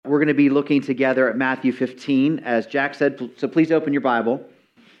we're going to be looking together at Matthew 15, as Jack said, so please open your Bible.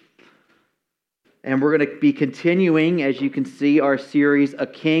 And we're going to be continuing, as you can see, our series, A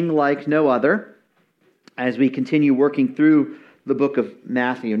King Like No Other, as we continue working through the book of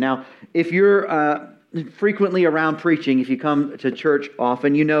Matthew. Now, if you're frequently around preaching, if you come to church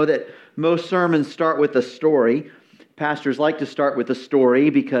often, you know that most sermons start with a story. Pastors like to start with a story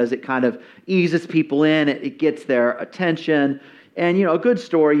because it kind of eases people in, it gets their attention. And, a good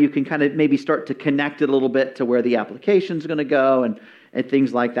story, you can kind of maybe start to connect it a little bit to where the application's going to go and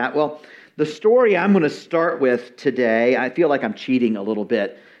things like that. Well, the story I'm going to start with today, I feel like I'm cheating a little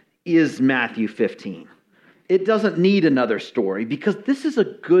bit, is Matthew 15. It doesn't need another story because this is a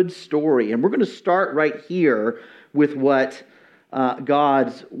good story. And we're going to start right here with what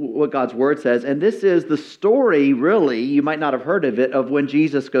God's word says. And this is the story, really, you might not have heard of it, of when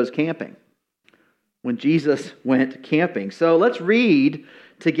Jesus goes camping. When Jesus went camping. So let's read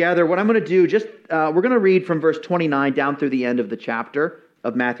together. What I'm going to do, we're going to read from verse 29 down through the end of the chapter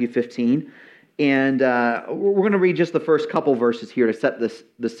of Matthew 15. And we're going to read just the first couple verses here to set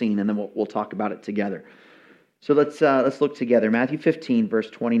the scene, and then we'll talk about it together. So let's look together. Matthew 15, verse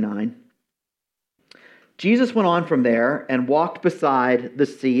 29. Jesus went on from there and walked beside the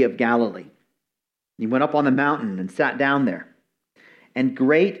Sea of Galilee. He went up on the mountain and sat down there. And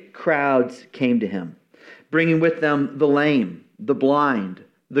great crowds came to him, bringing with them the lame, the blind,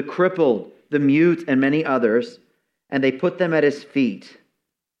 the crippled, the mute, and many others, and they put them at his feet,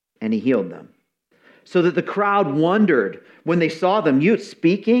 and he healed them. So that the crowd wondered when they saw the mute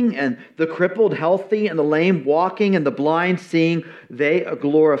speaking, and the crippled healthy, and the lame walking, and the blind seeing. They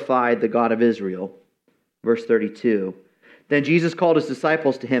glorified the God of Israel. Verse 32. Then Jesus called his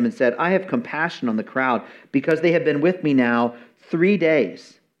disciples to him and said, I have compassion on the crowd, because they have been with me now 3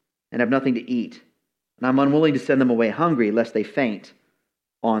 days and have nothing to eat. And I'm unwilling to send them away hungry, lest they faint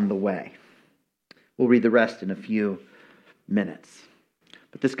on the way. We'll read the rest in a few minutes.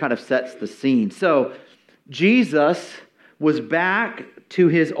 But this kind of sets the scene. So Jesus was back to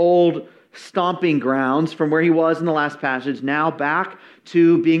his old stomping grounds from where he was in the last passage, now back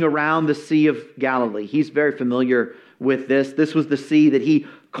to being around the Sea of Galilee. He's very familiar with this. This was the sea that he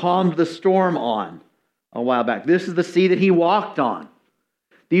calmed the storm on a while back. This is the sea that he walked on.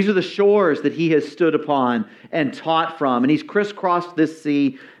 These are the shores that he has stood upon and taught from. And he's crisscrossed this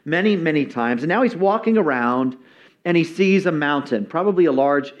sea many, many times. And now he's walking around and he sees a mountain, probably a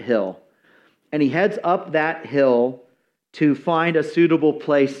large hill. And he heads up that hill to find a suitable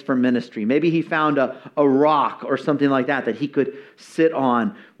place for ministry. Maybe he found a rock or something like that he could sit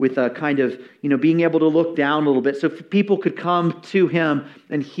on with a kind of, being able to look down a little bit so people could come to him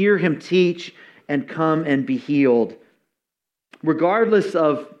and hear him teach and come and be healed. Regardless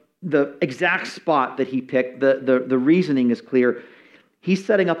of the exact spot that he picked, the reasoning is clear. He's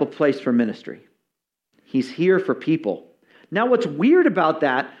setting up a place for ministry. He's here for people. Now, what's weird about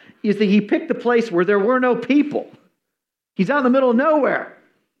that is that he picked a place where there were no people. He's out in the middle of nowhere.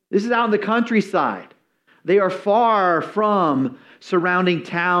 This is out in the countryside. They are far from surrounding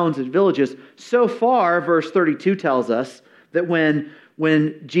towns and villages. So far, verse 32 tells us that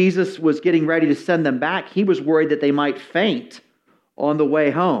when Jesus was getting ready to send them back, he was worried that they might faint on the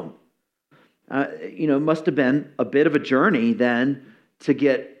way home. It must have been a bit of a journey then to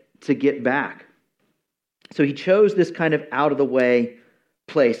get back. So he chose this kind of out-of-the-way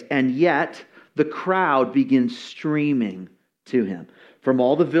place, and yet the crowd begins streaming to him. From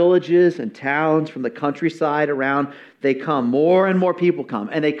all the villages and towns, from the countryside around, they come. More and more people come.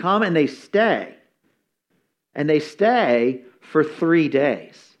 And they come and they stay. And they stay for 3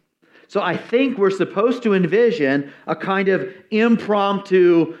 days. So I think we're supposed to envision a kind of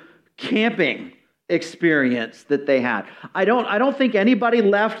impromptu camping experience that they had. I don't think anybody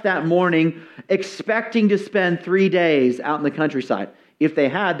left that morning expecting to spend 3 days out in the countryside. If they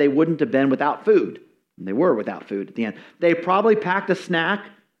had, they wouldn't have been without food. And they were without food at the end. They probably packed a snack,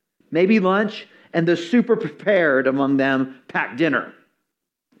 maybe lunch, and the super prepared among them packed dinner.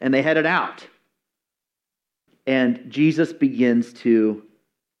 And they headed out. And Jesus begins to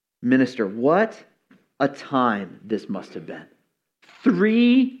minister. What a time this must have been.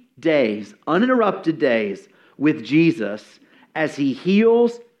 3 days, uninterrupted days with Jesus as he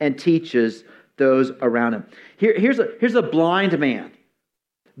heals and teaches those around him. Here's a blind man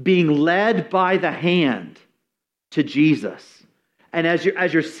being led by the hand to Jesus. And as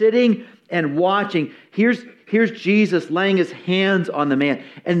you're sitting and watching, here's Jesus laying his hands on the man,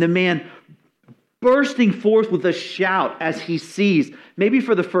 and the man bursting forth with a shout as he sees, maybe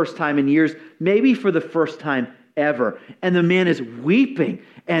for the first time in years, maybe for the first time ever. And the man is weeping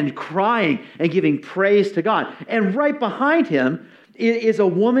and crying and giving praise to God. And right behind him is a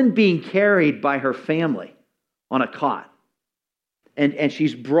woman being carried by her family on a cot. And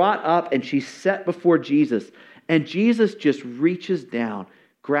she's brought up and she's set before Jesus. And Jesus just reaches down,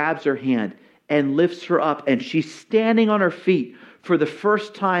 grabs her hand, and lifts her up. And she's standing on her feet for the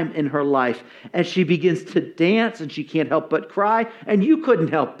first time in her life. And she begins to dance, and she can't help but cry. And you couldn't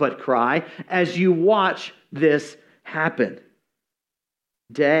help but cry as you watch this happen.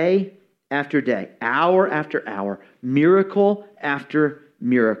 Day after day, hour after hour, miracle after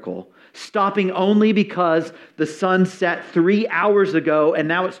miracle. Stopping only because the sun set 3 hours ago and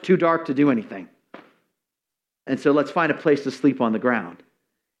now it's too dark to do anything. And so let's find a place to sleep on the ground.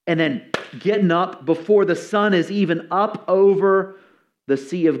 And then getting up before the sun is even up over the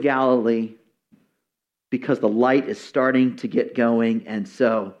Sea of Galilee because the light is starting to get going. And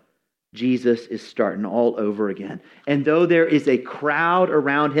so Jesus is starting all over again. And though there is a crowd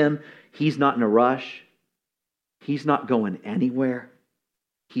around him, he's not in a rush. He's not going anywhere.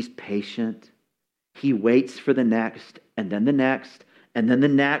 He's patient. He waits for the next, and then the next, and then the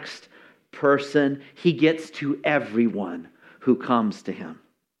next person. He gets to everyone who comes to him.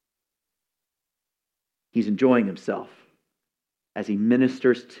 He's enjoying himself as he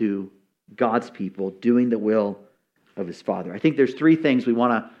ministers to God's people, doing the will of his Father. I think there's 3 things we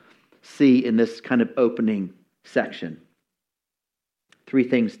want to see in this kind of opening section. 3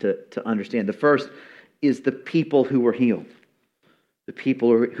 things to understand. The first is the people who were healed. The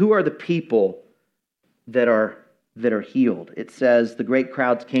people who are the people that are healed. It says the great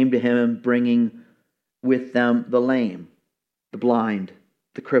crowds came to him, bringing with them the lame, the blind,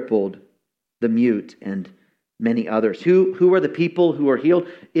 the crippled, the mute, and many others. Who are the people who are healed?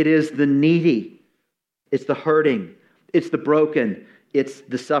 It is the needy. It's the hurting. It's the broken. It's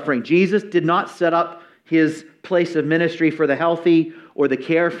the suffering. Jesus did not set up his place of ministry for the healthy or the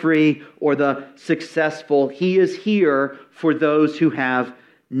carefree or the successful. He is here for those who have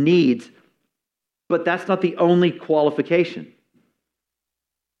needs. But that's not the only qualification.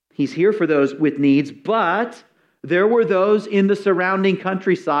 He's here for those with needs, but there were those in the surrounding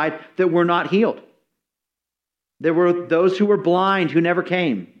countryside that were not healed. There were those who were blind who never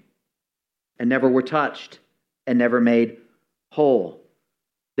came and never were touched and never made whole.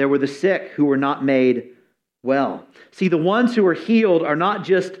 There were the sick who were not made well. See, the ones who are healed are not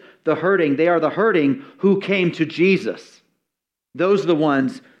just the hurting. They are the hurting who came to Jesus. Those are the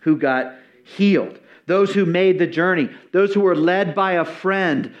ones who got healed. Those who made the journey. Those who were led by a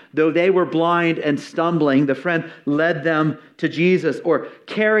friend. Though they were blind and stumbling, the friend led them to Jesus. Or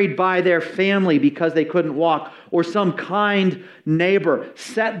carried by their family because they couldn't walk. Or some kind neighbor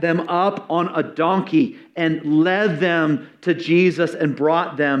set them up on a donkey and led them to Jesus and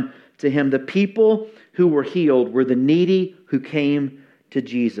brought them to him. The people who were healed were the needy who came to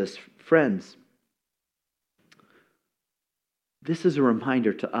Jesus. Friends, this is a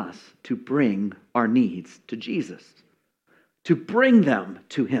reminder to us to bring our needs to Jesus, to bring them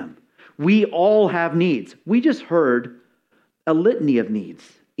to him. We all have needs. We just heard a litany of needs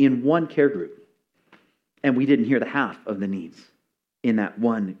in one care group, and we didn't hear the half of the needs in that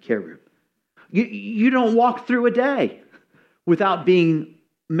one care group. You don't walk through a day without being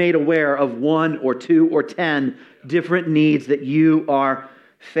made aware of 1 or 2 or 10 different needs that you are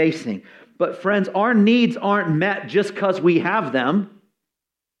facing. But friends, our needs aren't met just because we have them.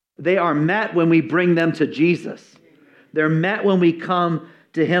 They are met when we bring them to Jesus. They're met when we come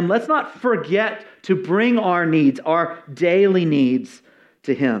to him. Let's not forget to bring our needs, our daily needs,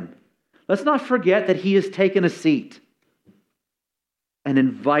 to him. Let's not forget that he has taken a seat and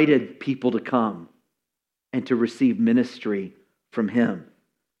invited people to come and to receive ministry from him.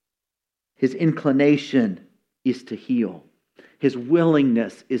 His inclination is to heal. His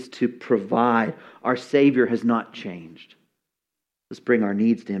willingness is to provide. Our Savior has not changed. Let's bring our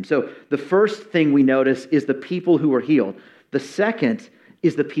needs to him. So the first thing we notice is the people who were healed. The second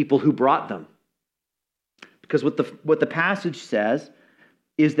is the people who brought them. Because what the passage says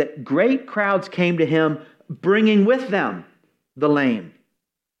is that great crowds came to him, bringing with them the lame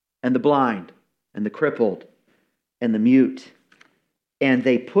and the blind and the crippled and the mute. And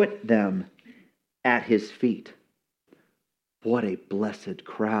they put them at his feet. What a blessed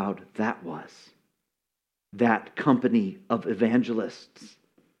crowd that was. That company of evangelists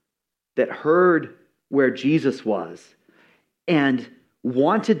that heard where Jesus was and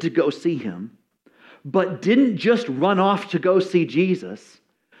wanted to go see him, but didn't just run off to go see Jesus,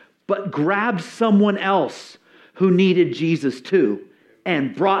 but grabbed someone else who needed Jesus too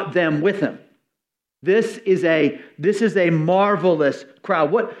and brought them with him. This is a marvelous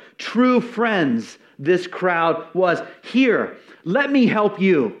crowd. What true friends this crowd was. Here, let me help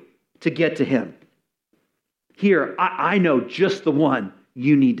you to get to him. Here, I know just the one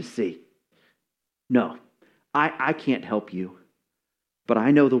you need to see. No, I can't help you, but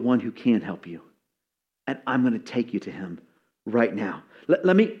I know the one who can help you. And I'm going to take you to him right now.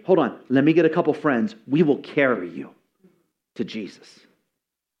 Let me get a couple friends. We will carry you to Jesus.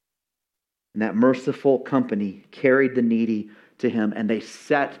 And that merciful company carried the needy to him, and they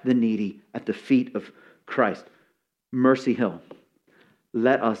set the needy at the feet of Christ. Mercy Hill,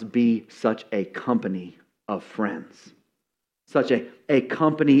 let us be such a company of friends, such a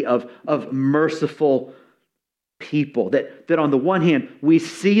company of merciful people, that on the one hand, we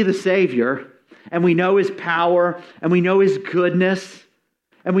see the Savior, and we know his power, and we know his goodness,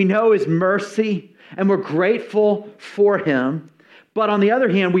 and we know his mercy, and we're grateful for him. But on the other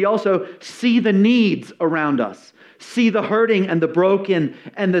hand, we also see the needs around us, see the hurting and the broken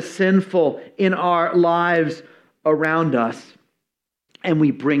and the sinful in our lives around us, and we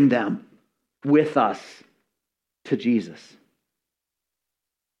bring them with us to Jesus.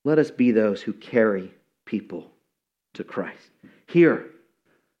 Let us be those who carry people to Christ. Here,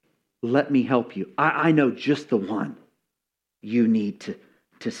 let me help you. I know just the one you need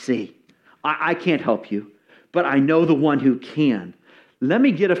to see. I can't help you, but I know the one who can. Let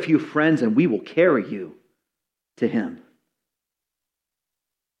me get a few friends and we will carry you to him.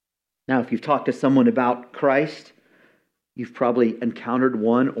 Now, if you've talked to someone about Christ, you've probably encountered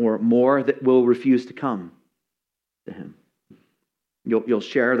one or more that will refuse to come to him. You'll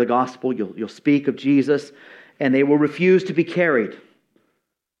share the gospel, you'll speak of Jesus, and they will refuse to be carried.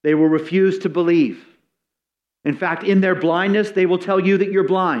 They will refuse to believe. In fact, in their blindness, they will tell you that you're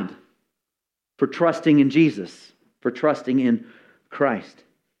blind for trusting in Jesus, for trusting in Christ.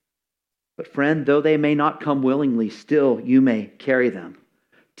 But friend, though they may not come willingly, still you may carry them.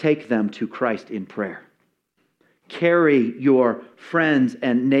 Take them to Christ in prayer. Carry your friends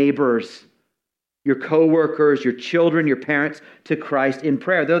and neighbors, your co-workers, your children, your parents to Christ in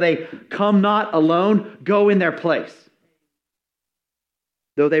prayer. Though they come not alone, go in their place.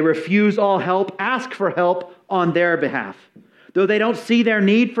 Though they refuse all help, ask for help on their behalf. Though they don't see their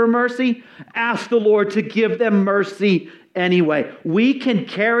need for mercy, ask the Lord to give them mercy anyway. We can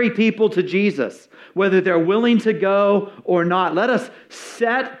carry people to Jesus, whether they're willing to go or not. Let us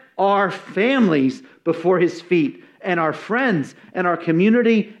set our families before his feet, and our friends and our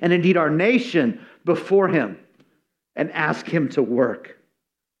community and indeed our nation before him, and ask him to work.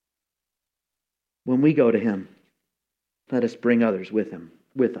 When we go to him, let us bring others with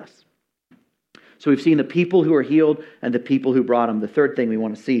us. So we've seen the people who are healed and the people who brought them. The third thing we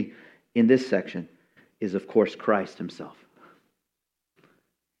want to see in this section is, of course, Christ himself.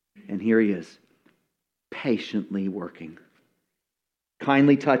 And here he is, patiently working,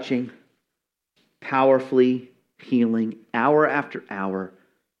 kindly touching, powerfully healing, hour after hour,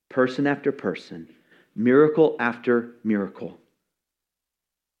 person after person, miracle after miracle.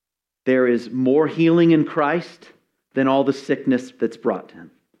 There is more healing in Christ than all the sickness that's brought to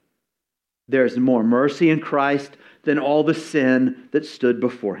him. There's more mercy in Christ than all the sin that stood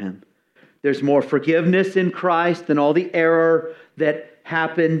before him. There's more forgiveness in Christ than all the error that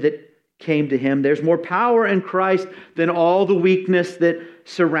happened that came to him. There's more power in Christ than all the weakness that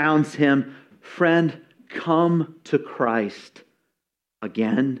surrounds him. Friend, come to Christ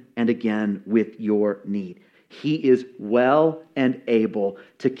again and again with your need. He is well and able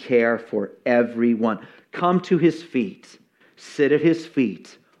to care for everyone. Come to his feet. Sit at his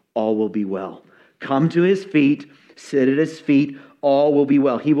feet. All will be well. Come to his feet. Sit at his feet. All will be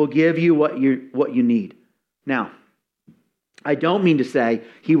well. He will give you what you need. Now, I don't mean to say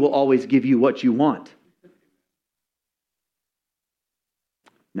he will always give you what you want.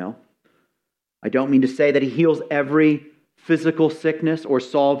 No. I don't mean to say that he heals every physical sickness or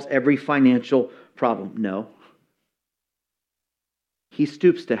solves every financial problem. No. He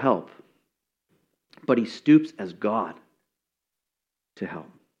stoops to help, but he stoops as God to help.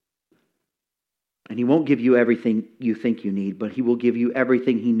 And he won't give you everything you think you need, but he will give you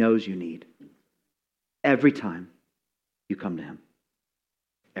everything he knows you need. Every time you come to him.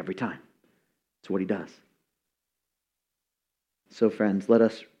 Every time. It's what he does. So friends, let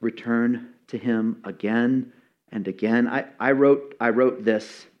us return to him again and again. I wrote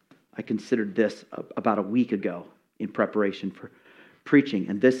this, I considered this about a week ago in preparation for preaching.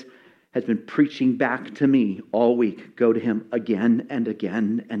 And this has been preaching back to me all week. Go to him again and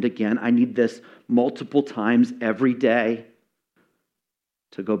again and again. I need this multiple times every day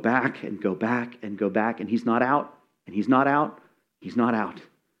to go back and go back and go back. And he's not out, and he's not out, he's not out.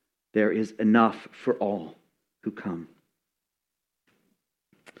 There is enough for all who come.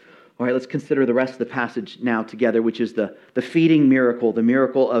 All right, let's consider the rest of the passage now together, which is the feeding miracle, the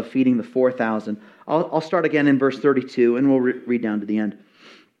miracle of feeding the 4,000. I'll start again in verse 32, and we'll read down to the end.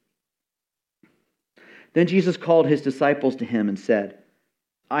 Then Jesus called his disciples to him and said,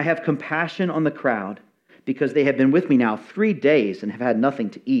 I have compassion on the crowd, because they have been with me now 3 days and have had nothing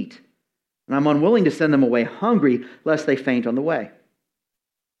to eat. And I'm unwilling to send them away hungry, lest they faint on the way.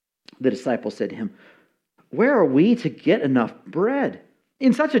 The disciples said to him, where are we to get enough bread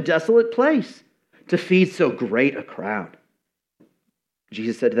in such a desolate place to feed so great a crowd?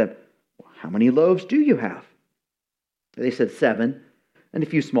 Jesus said to them, how many loaves do you have? They said 7, and a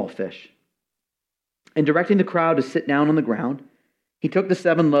few small fish. And directing the crowd to sit down on the ground, he took the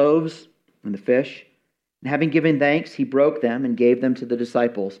 7 loaves and the fish, and having given thanks, he broke them and gave them to the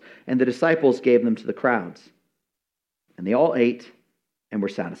disciples, and the disciples gave them to the crowds. And they all ate and were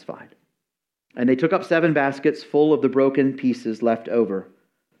satisfied. And they took up 7 baskets full of the broken pieces left over.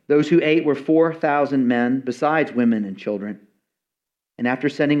 Those who ate were 4,000 men, besides women and children. And after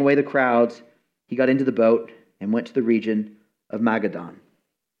sending away the crowds, he got into the boat and went to the region of Magadan.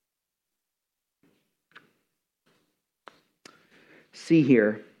 See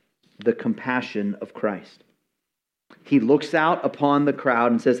here the compassion of Christ. He looks out upon the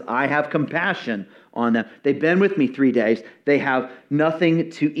crowd and says, I have compassion on them. They've been with me 3 days. They have nothing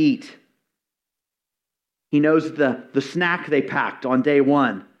to eat. He knows the snack they packed on day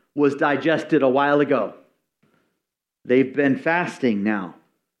 1 was digested a while ago. They've been fasting now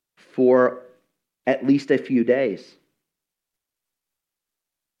for at least a few days.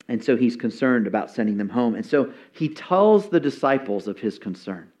 And so he's concerned about sending them home. And so he tells the disciples of his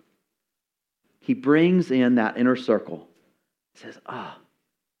concern. He brings in that inner circle. He says,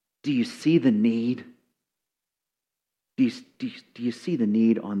 do you see the need? Do you see the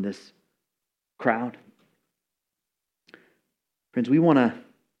need on this crowd? Friends, we want to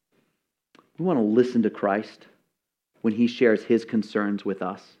listen to Christ when he shares his concerns with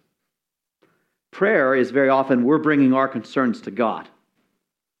us. Prayer is very often we're bringing our concerns to God.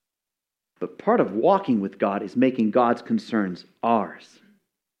 But part of walking with God is making God's concerns ours.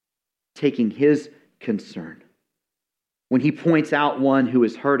 Taking his concern. When he points out one who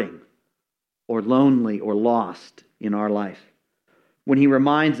is hurting or lonely or lost in our life. When he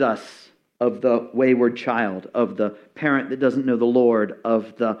reminds us of the wayward child, of the parent that doesn't know the Lord,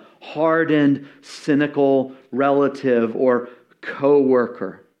 of the hardened, cynical relative or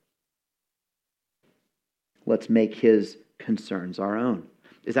co-worker. Let's make his concerns our own.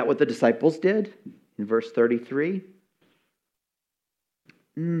 Is that what the disciples did in verse 33?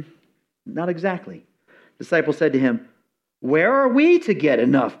 Not exactly. The disciples said to him, where are we to get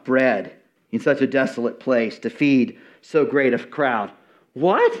enough bread in such a desolate place to feed so great a crowd?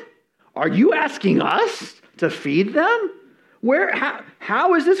 What? Are you asking us to feed them?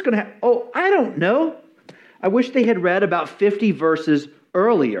 How is this going to happen? Oh, I don't know. I wish they had read about 50 verses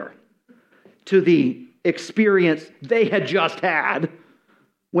earlier to the experience they had just had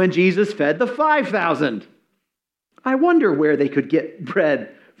when Jesus fed the 5,000. I wonder where they could get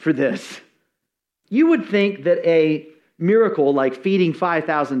bread for this. You would think that a miracle like feeding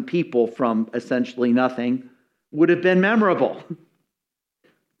 5,000 people from essentially nothing would have been memorable.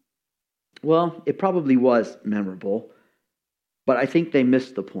 Well, it probably was memorable, but I think they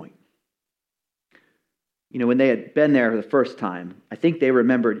missed the point. You know, when they had been there the first time, I think they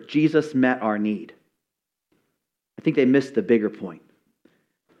remembered Jesus met our need. I think they missed the bigger point.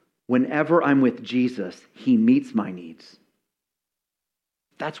 Whenever I'm with Jesus, he meets my needs.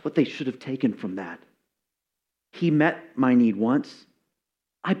 That's what they should have taken from that. He met my need once.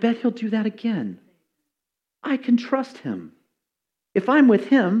 I bet he'll do that again. I can trust him. If I'm with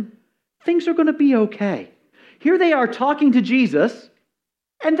him, things are going to be okay. Here they are talking to Jesus,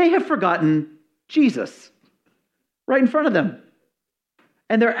 and they have forgotten Jesus right in front of them.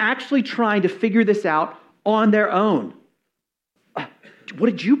 And they're actually trying to figure this out on their own. What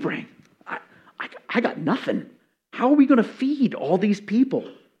did you bring? I got nothing. How are we going to feed all these people?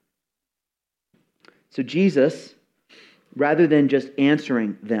 So Jesus, rather than just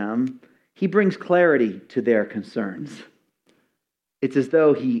answering them, he brings clarity to their concerns. It's as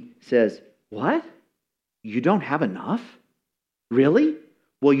though he says, what? You don't have enough? Really?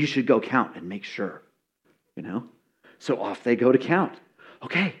 Well, you should go count and make sure. You know? So off they go to count.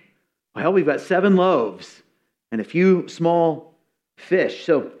 Okay, well, we've got 7 loaves and a few small fish.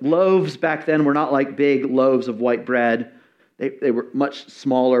 So loaves back then were not like big loaves of white bread. They were much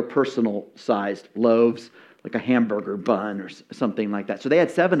smaller, personal-sized loaves, like a hamburger bun or something like that. So they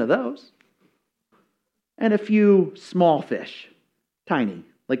had 7 of those. And a few small fish, tiny,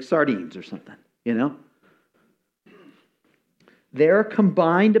 like sardines or something, you know? Their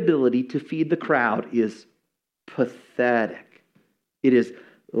combined ability to feed the crowd is pathetic. It is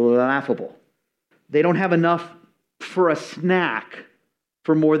laughable. They don't have enough for a snack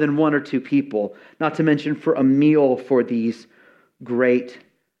for more than one or two people, not to mention for a meal for these great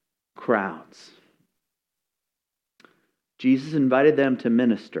crowds. Jesus invited them to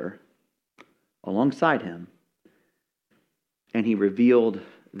minister alongside him, and he revealed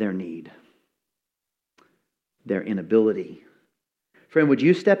their need, their inability. Friend, would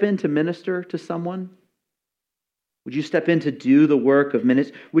you step in to minister to someone? Would you step in to do the work of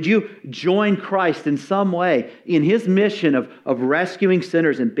ministry? Would you join Christ in some way in his mission of rescuing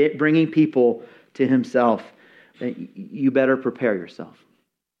sinners and bringing people to himself? You better prepare yourself.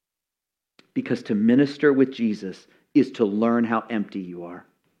 Because to minister with Jesus is to learn how empty you are.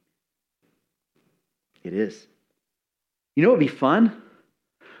 It is. You know what would be fun?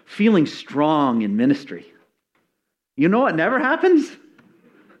 Feeling strong in ministry. You know what never happens?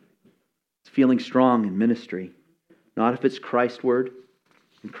 It's feeling strong in ministry. Not if it's Christ's word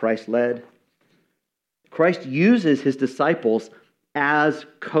and Christ-led. Christ uses his disciples as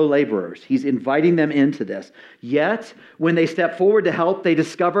co-laborers. He's inviting them into this. Yet, when they step forward to help, they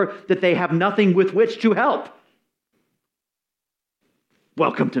discover that they have nothing with which to help.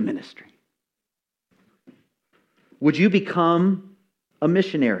 Welcome to ministry. Would you become a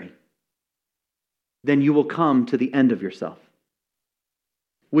missionary? Then you will come to the end of yourself.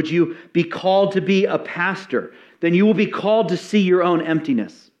 Would you be called to be a pastor? Then you will be called to see your own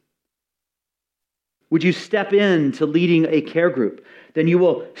emptiness. Would you step into leading a care group? Then you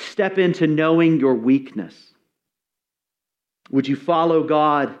will step into knowing your weakness. Would you follow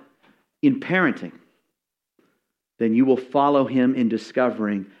God in parenting? Then you will follow him in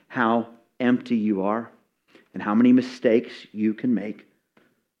discovering how empty you are and how many mistakes you can make.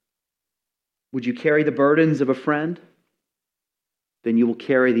 Would you carry the burdens of a friend? Then you will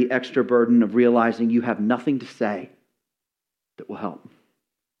carry the extra burden of realizing you have nothing to say that will help.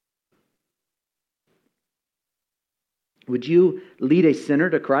 Would you lead a sinner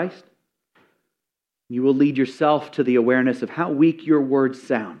to Christ? You will lead yourself to the awareness of how weak your words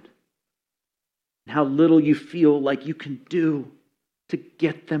sound and how little you feel like you can do to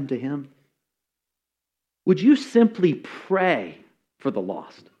get them to him. Would you simply pray for the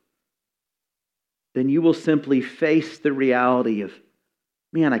lost? Then you will simply face the reality of,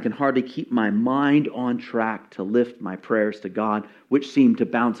 man, I can hardly keep my mind on track to lift my prayers to God, which seem to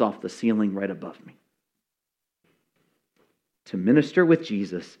bounce off the ceiling right above me. To minister with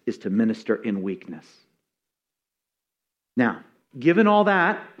Jesus is to minister in weakness. Now, given all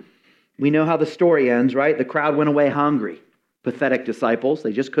that, we know how the story ends, right? The crowd went away hungry. Pathetic disciples,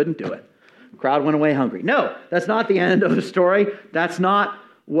 they just couldn't do it. The crowd went away hungry. No, that's not the end of the story. That's not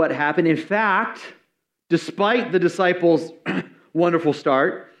what happened. In fact, despite the disciples' wonderful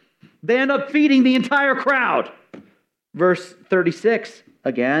start, they end up feeding the entire crowd. Verse 36,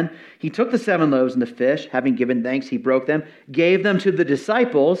 again, he took the 7 loaves and the fish, having given thanks, he broke them, gave them to the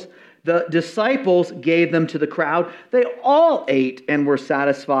disciples. The disciples gave them to the crowd. They all ate and were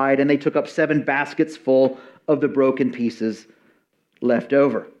satisfied, and they took up 7 baskets full of the broken pieces left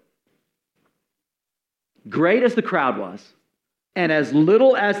over. Great as the crowd was, and as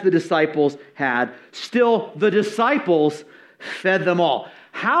little as the disciples had, still the disciples fed them all.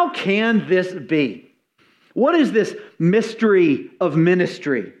 How can this be? What is this mystery of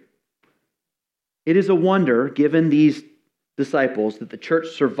ministry? It is a wonder, given these disciples, that the church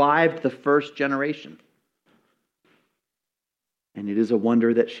survived the first generation. And it is a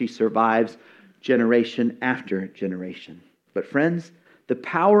wonder that she survives generation after generation. But friends, the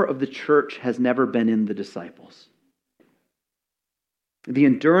power of the church has never been in the disciples. The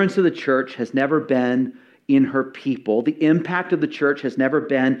endurance of the church has never been in her people. The impact of the church has never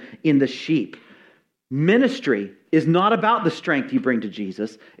been in the sheep. Ministry is not about the strength you bring to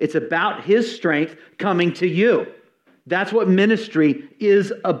Jesus. It's about his strength coming to you. That's what ministry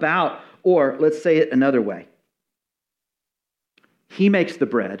is about. Or let's say it another way. He makes the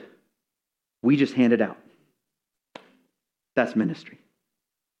bread. We just hand it out. That's ministry.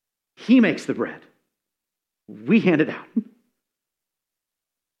 He makes the bread. We hand it out.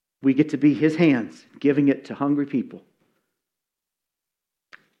 We get to be his hands, giving it to hungry people.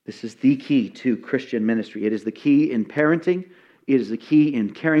 This is the key to Christian ministry. It is the key in parenting. It is the key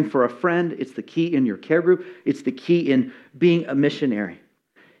in caring for a friend. It's the key in your care group. It's the key in being a missionary.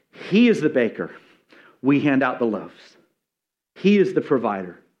 He is the baker. We hand out the loaves. He is the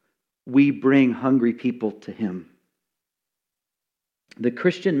provider. We bring hungry people to him. The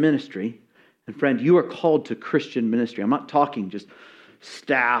Christian ministry, and friend, you are called to Christian ministry. I'm not talking just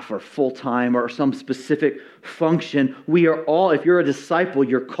staff or full-time or some specific function. We are all, if you're a disciple,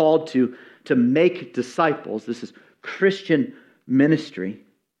 you're called to make disciples. This is Christian ministry.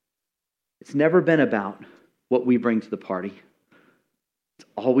 It's never been about what we bring to the party. It's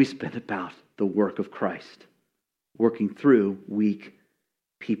always been about the work of Christ, working through weak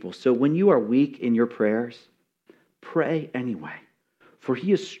people. So when you are weak in your prayers, pray anyway, for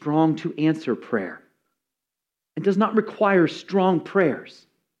he is strong to answer prayer and does not require strong prayers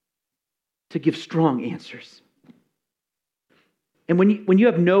to give strong answers. And when you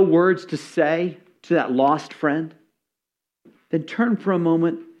have no words to say to that lost friend, then turn for a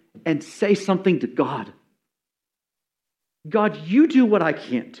moment and say something to God. God, you do what I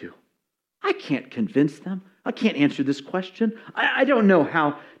can't do. I can't convince them. I can't answer this question. I don't know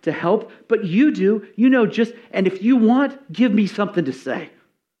how to help, but you do. You know and if you want, give me something to say.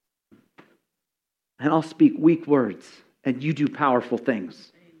 And I'll speak weak words, and you do powerful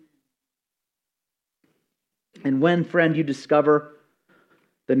things. And when, friend, you discover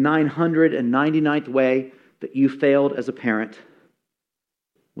the 999th way that you failed as a parent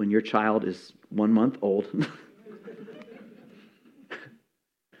when your child is 1 month old,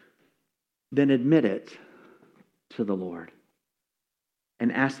 then admit it to the Lord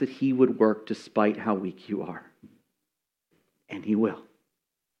and ask that he would work despite how weak you are. And he will.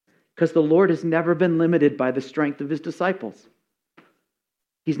 Because the Lord has never been limited by the strength of his disciples.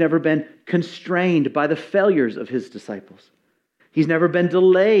 He's never been constrained by the failures of his disciples. He's never been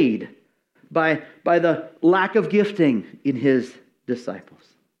delayed by the lack of gifting in his disciples.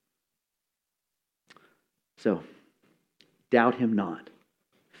 So, doubt him not,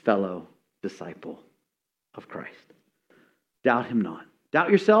 fellow disciple of Christ. Doubt him not.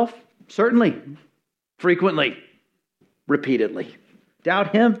 Doubt yourself? Certainly. Frequently. Repeatedly.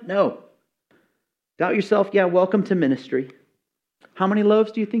 Doubt him? No. Doubt yourself? Yeah, welcome to ministry. How many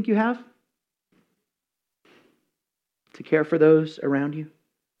loaves do you think you have to care for those around you?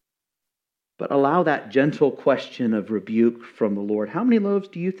 But allow that gentle question of rebuke from the Lord. How many loaves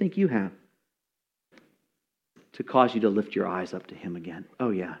do you think you have to cause you to lift your eyes up to him again?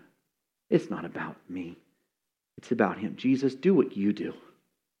 Oh yeah, it's not about me. It's about him. Jesus, do what you do.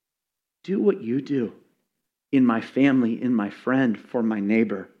 Do what you do in my family, in my friend, for my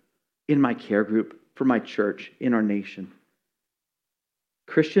neighbor, in my care group, for my church, in our nation.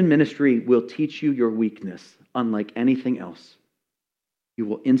 Christian ministry will teach you your weakness unlike anything else. You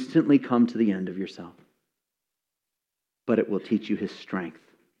will instantly come to the end of yourself. But it will teach you his strength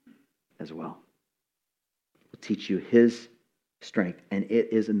as well. It will teach you his strength, and it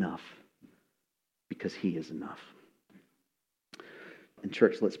is enough because he is enough. And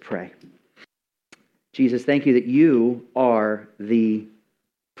church, let's pray. Jesus, thank you that you are the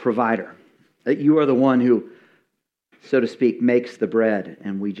provider, that you are the one who, so to speak, makes the bread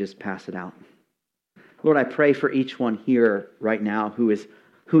and we just pass it out. Lord, I pray for each one here right now who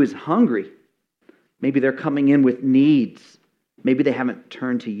is hungry. Maybe they're coming in with needs. Maybe they haven't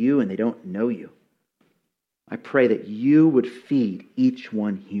turned to you and they don't know you. I pray that you would feed each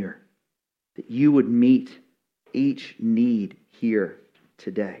one here, that you would meet each need here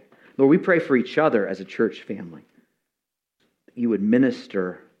today. Lord, we pray for each other as a church family, that you would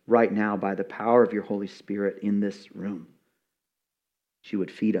minister right now by the power of your Holy Spirit in this room. That you would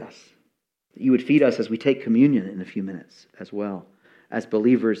feed us. That you would feed us as we take communion in a few minutes as well, as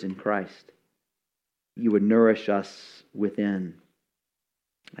believers in Christ. You would nourish us within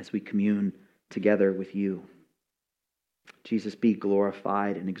as we commune together with you. Jesus, be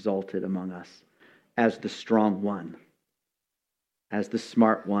glorified and exalted among us as the strong one, as the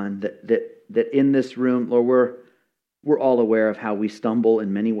smart one, that in this room, Lord, we're all aware of how we stumble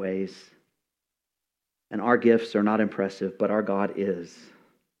in many ways, and our gifts are not impressive, but our God is.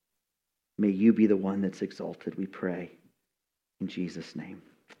 May you be the one that's exalted, we pray. In Jesus' name,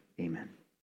 amen.